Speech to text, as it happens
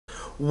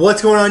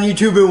What's going on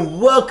YouTube, and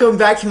welcome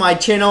back to my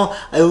channel.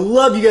 I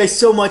love you guys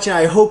so much and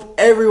I hope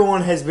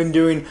everyone has been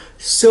doing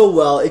so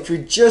well. If you're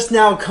just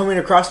now coming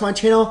across my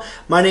channel,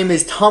 my name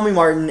is Tommy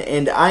Martin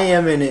and I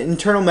am an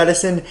internal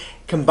medicine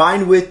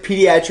combined with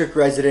pediatric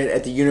resident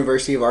at the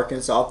University of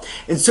Arkansas.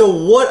 And so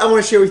what I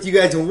want to share with you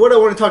guys and what I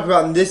want to talk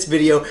about in this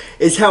video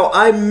is how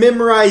I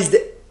memorized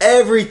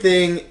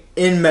everything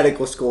in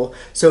medical school.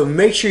 So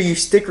make sure you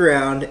stick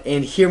around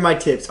and hear my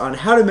tips on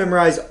how to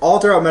memorize all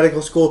throughout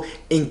medical school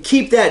and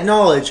keep that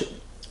knowledge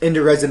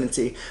into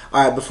residency.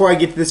 Alright, before I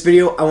get to this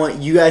video, I want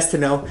you guys to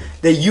know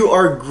that you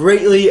are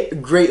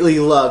greatly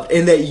loved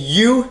and that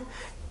you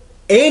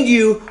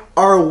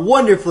are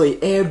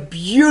wonderfully and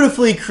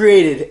beautifully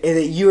created and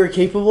that you are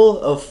capable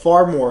of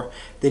far more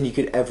than you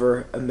could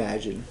ever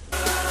imagine.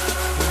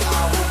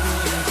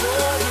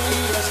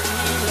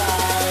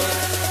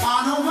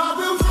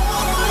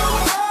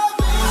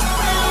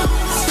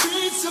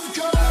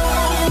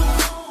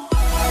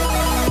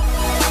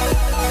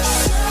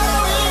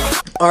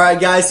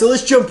 Alright guys, so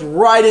let's jump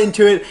right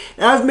into it.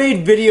 And I've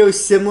made videos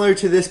similar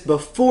to this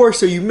before,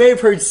 so you may have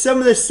heard some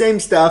of the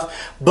same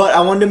stuff, but I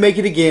wanted to make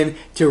it again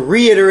to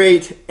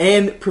reiterate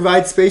and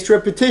provide spaced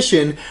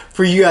repetition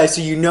for you guys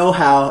so you know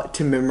how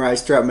to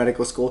memorize throughout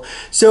medical school.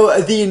 So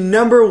the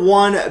number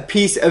one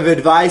piece of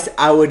advice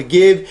I would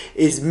give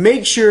is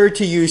make sure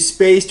to use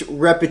spaced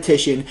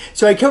repetition.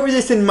 So I covered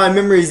this in my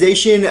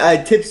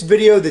memorization tips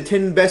video, the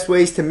 10 best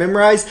ways to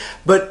memorize,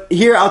 but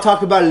here I'll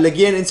talk about it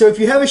again. And so if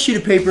you have a sheet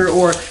of paper,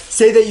 or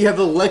say that you have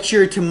a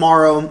lecture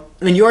tomorrow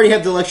and you already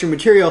have the lecture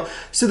material,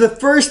 so the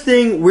first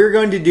thing we're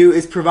going to do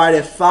is provide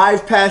a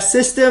 5-pass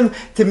system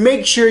to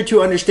make sure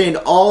to understand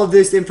all of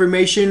this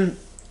information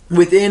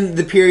within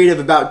the period of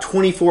about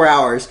 24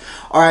 hours.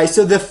 Alright,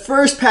 so the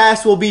first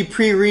pass will be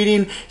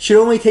pre-reading.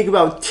 Should only take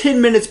about 10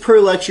 minutes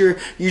per lecture.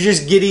 You're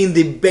just getting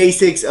the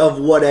basics of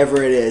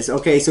whatever it is.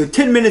 Okay, so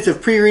 10 minutes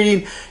of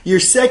pre-reading. Your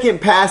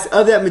second pass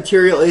of that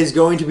material is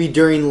going to be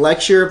during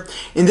lecture.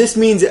 And this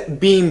means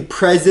being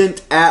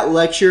present at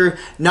lecture,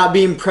 not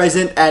being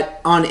present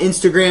on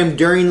Instagram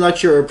during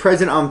lecture or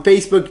present on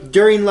Facebook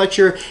during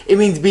lecture. It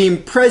means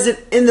being present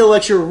in the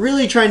lecture,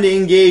 really trying to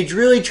engage,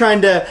 really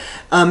trying to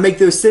make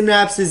those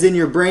synapses in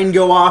your brain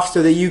go off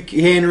so that you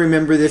can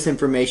remember this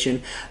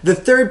information. The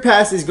third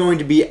pass is going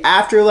to be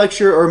after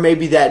lecture or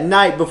maybe that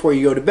night before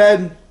you go to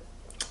bed.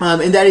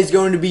 And that is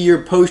going to be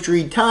your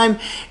post-read time.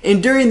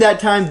 And during that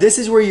time, this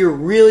is where you're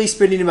really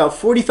spending about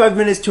 45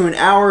 minutes to an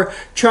hour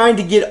trying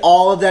to get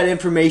all of that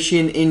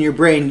information in your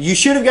brain. You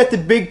should have got the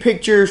big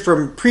picture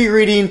from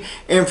pre-reading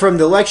and from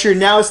the lecture.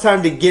 Now it's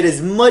time to get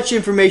as much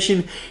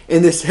information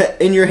in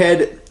your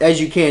head as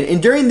you can.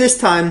 And during this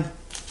time,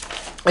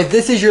 if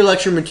this is your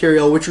lecture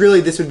material, which really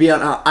this would be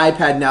on an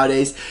iPad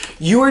nowadays,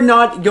 you are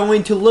not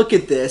going to look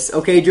at this,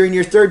 okay, during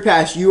your third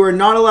pass. You are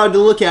not allowed to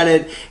look at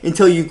it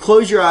until you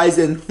close your eyes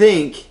and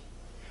think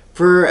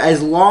for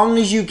as long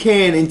as you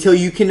can until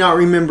you cannot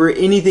remember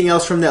anything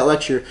else from that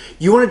lecture.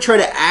 You want to try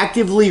to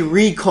actively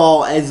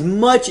recall as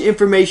much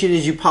information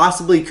as you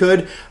possibly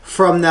could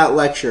from that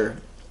lecture.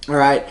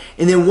 Alright,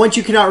 and then once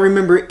you cannot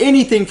remember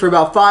anything for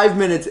about 5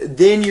 minutes,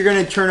 then you're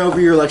going to turn over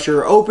your lecture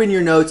or open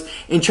your notes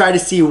and try to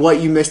see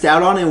what you missed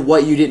out on and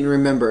what you didn't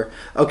remember.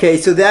 Okay,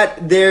 so that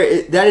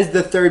is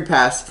the third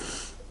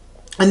pass.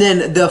 And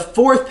then the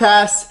fourth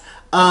pass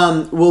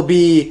will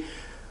be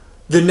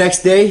the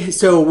next day,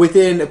 so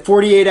within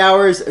 48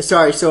 hours,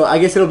 so I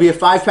guess it'll be a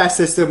 5-pass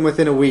system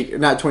within a week,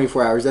 not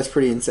 24 hours, that's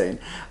pretty insane.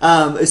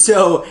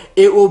 So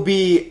it will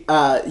be,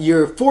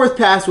 your fourth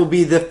pass will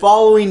be the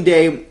following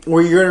day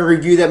where you're going to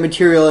review that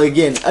material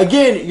again.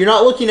 Again, you're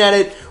not looking at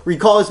it,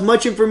 recall as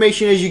much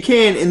information as you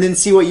can, and then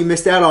see what you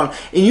missed out on.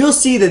 And you'll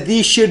see that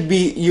these should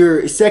be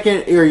your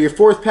second, or your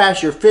fourth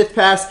pass, your fifth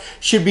pass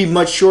should be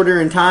much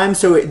shorter in time,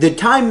 so the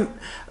time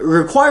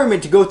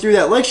requirement to go through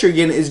that lecture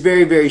again is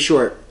very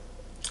short.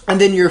 And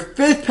then your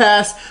fifth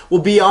pass will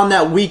be on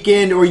that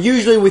weekend or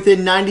usually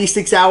within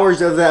 96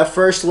 hours of that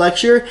first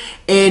lecture.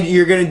 And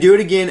you're going to do it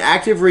again,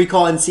 active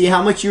recall, and see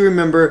how much you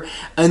remember.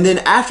 And then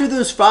after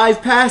those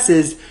 5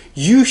 passes,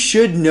 you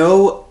should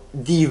know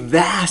the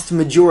vast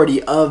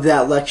majority of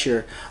that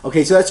lecture.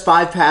 Okay, so that's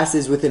 5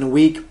 passes within a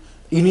week.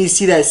 You need to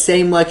see that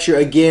same lecture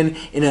again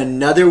in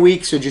another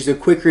week, so just a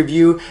quick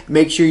review,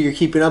 make sure you're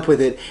keeping up with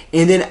it.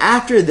 And then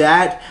after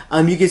that,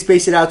 you can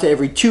space it out to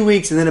every 2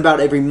 weeks and then about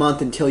every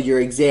month until your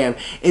exam.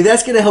 And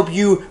that's going to help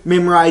you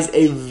memorize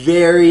a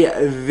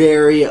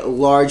very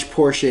large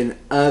portion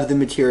of the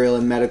material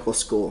in medical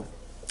school.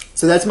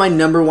 So that's my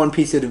number one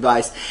piece of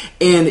advice.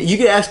 And you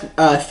could ask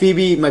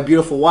Phoebe, my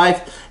beautiful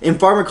wife. In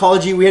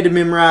pharmacology, we had to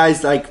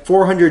memorize like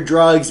 400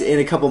 drugs in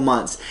a couple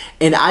months.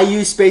 And I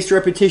used spaced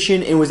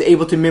repetition and was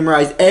able to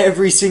memorize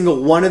every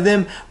single one of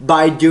them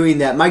by doing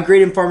that. My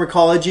grade in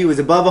pharmacology was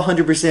above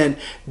 100%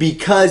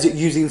 because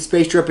using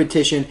spaced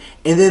repetition.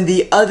 And then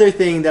the other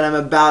thing that I'm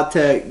about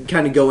to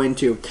kind of go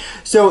into.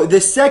 So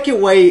the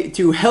second way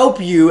to help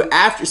you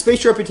after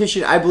spaced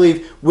repetition, I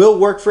believe, will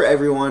work for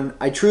everyone.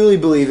 I truly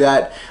believe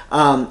that,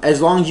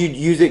 as long as you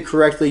use it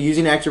correctly,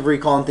 using active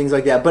recall and things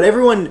like that. But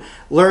everyone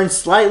learns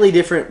slightly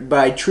different, but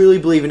I truly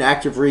believe in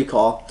active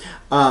recall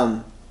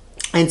and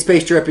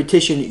spaced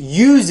repetition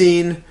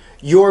using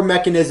your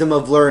mechanism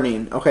of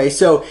learning. Okay,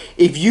 so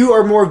if you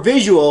are more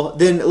visual,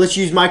 then let's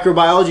use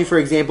microbiology for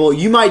example.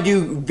 You might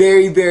do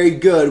very, very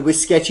good with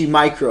sketchy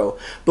micro,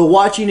 but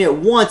watching it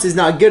once is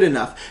not good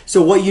enough.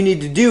 So what you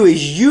need to do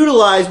is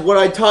utilize what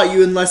I taught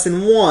you in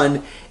lesson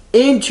 1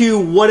 into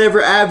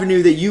whatever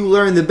avenue that you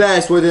learn the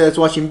best, whether that's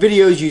watching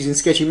videos, using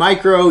sketchy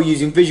micro,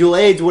 using visual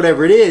aids,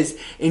 whatever it is,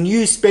 and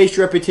use spaced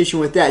repetition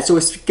with that. So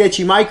with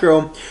sketchy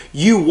micro,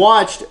 you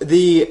watched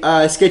the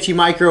sketchy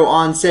micro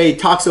on, say,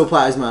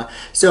 toxoplasma.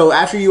 So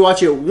after you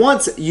watch it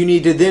once, you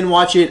need to then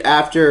watch it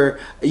after,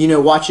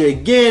 watch it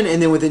again,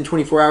 and then within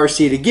 24 hours,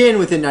 see it again,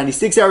 within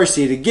 96 hours,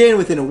 see it again,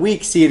 within a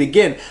week, see it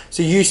again.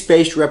 So use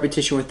spaced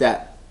repetition with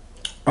that.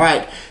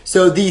 Alright,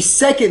 so the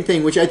second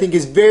thing, which I think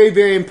is very,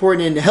 very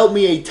important and helped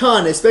me a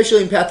ton,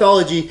 especially in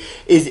pathology,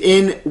 is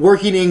in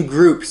working in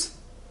groups.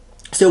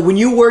 So when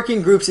you work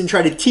in groups and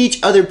try to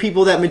teach other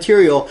people that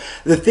material,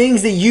 the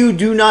things that you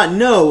do not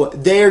know,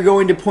 they are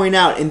going to point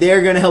out and they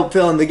are going to help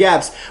fill in the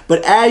gaps.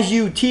 But as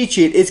you teach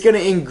it, it's going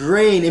to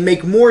ingrain and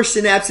make more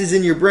synapses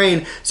in your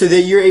brain so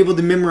that you're able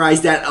to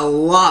memorize that a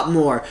lot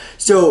more.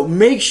 So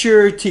make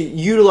sure to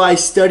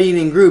utilize studying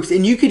in groups,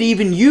 and you could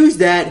even use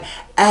that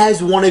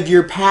as one of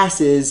your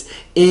passes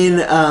in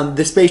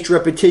the spaced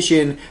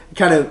repetition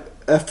kind of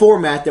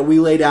format that we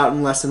laid out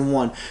in lesson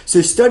 1.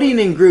 So studying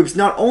in groups,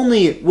 not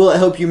only will it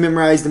help you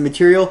memorize the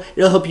material,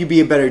 it'll help you be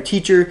a better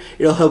teacher,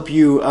 it'll help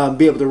you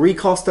be able to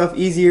recall stuff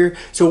easier,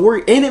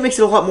 and it makes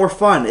it a lot more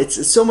fun.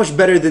 It's so much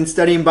better than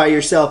studying by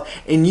yourself,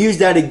 and use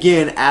that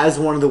again as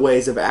one of the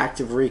ways of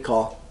active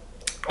recall.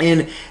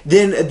 And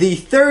then the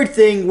third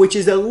thing, which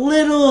is a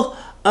little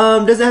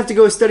doesn't have to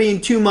go studying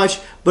too much,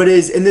 but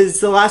and this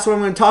is the last one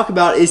I'm going to talk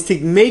about, is to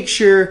make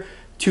sure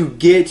to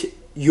get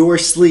your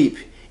sleep.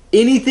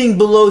 Anything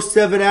below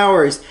 7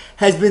 hours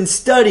has been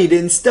studied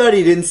and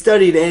studied and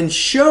studied and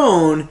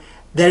shown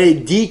that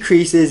it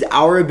decreases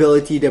our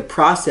ability to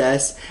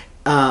process,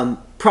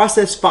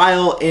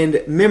 file,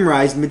 and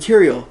memorize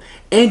material,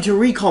 and to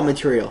recall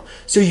material.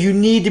 So you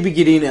need to be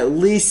getting at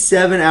least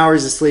 7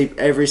 hours of sleep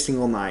every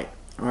single night.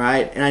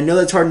 Alright, and I know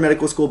that's hard in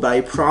medical school, but I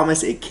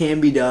promise it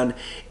can be done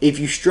if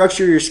you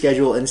structure your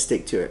schedule and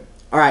stick to it.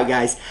 Alright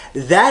guys,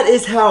 that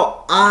is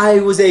how I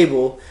was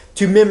able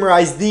to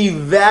memorize the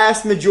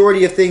vast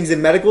majority of things in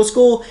medical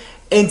school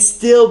and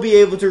still be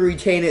able to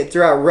retain it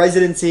throughout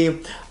residency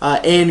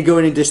and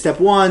going into step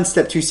 1,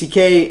 step 2 CK,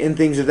 and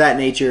things of that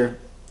nature.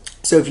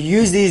 So if you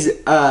use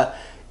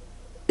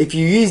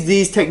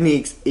these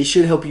techniques, it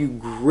should help you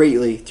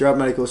greatly throughout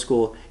medical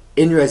school,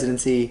 in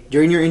residency,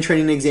 during your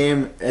in-training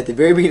exam, at the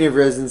very beginning of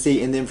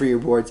residency, and then for your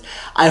boards.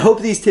 I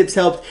hope these tips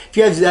helped. If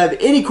you guys have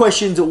any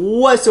questions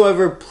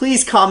whatsoever,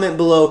 please comment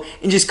below,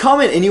 and just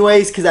comment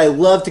anyways, because I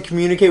love to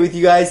communicate with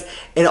you guys.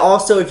 And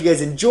also, if you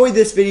guys enjoyed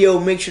this video,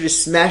 make sure to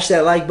smash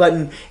that like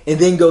button and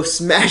then go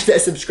smash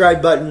that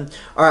subscribe button.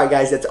 Alright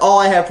guys, that's all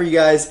I have for you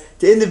guys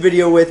to end the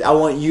video with. I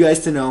want you guys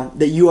to know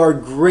that you are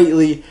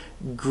greatly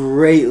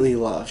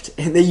loved,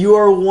 and that you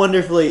are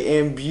wonderfully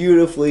and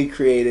beautifully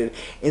created,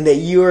 and that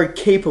you are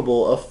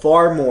capable of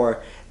far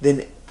more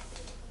than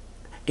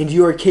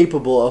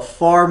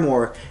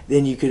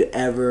you could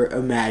ever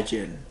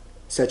imagine,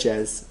 such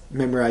as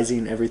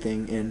memorizing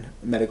everything in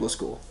medical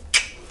school.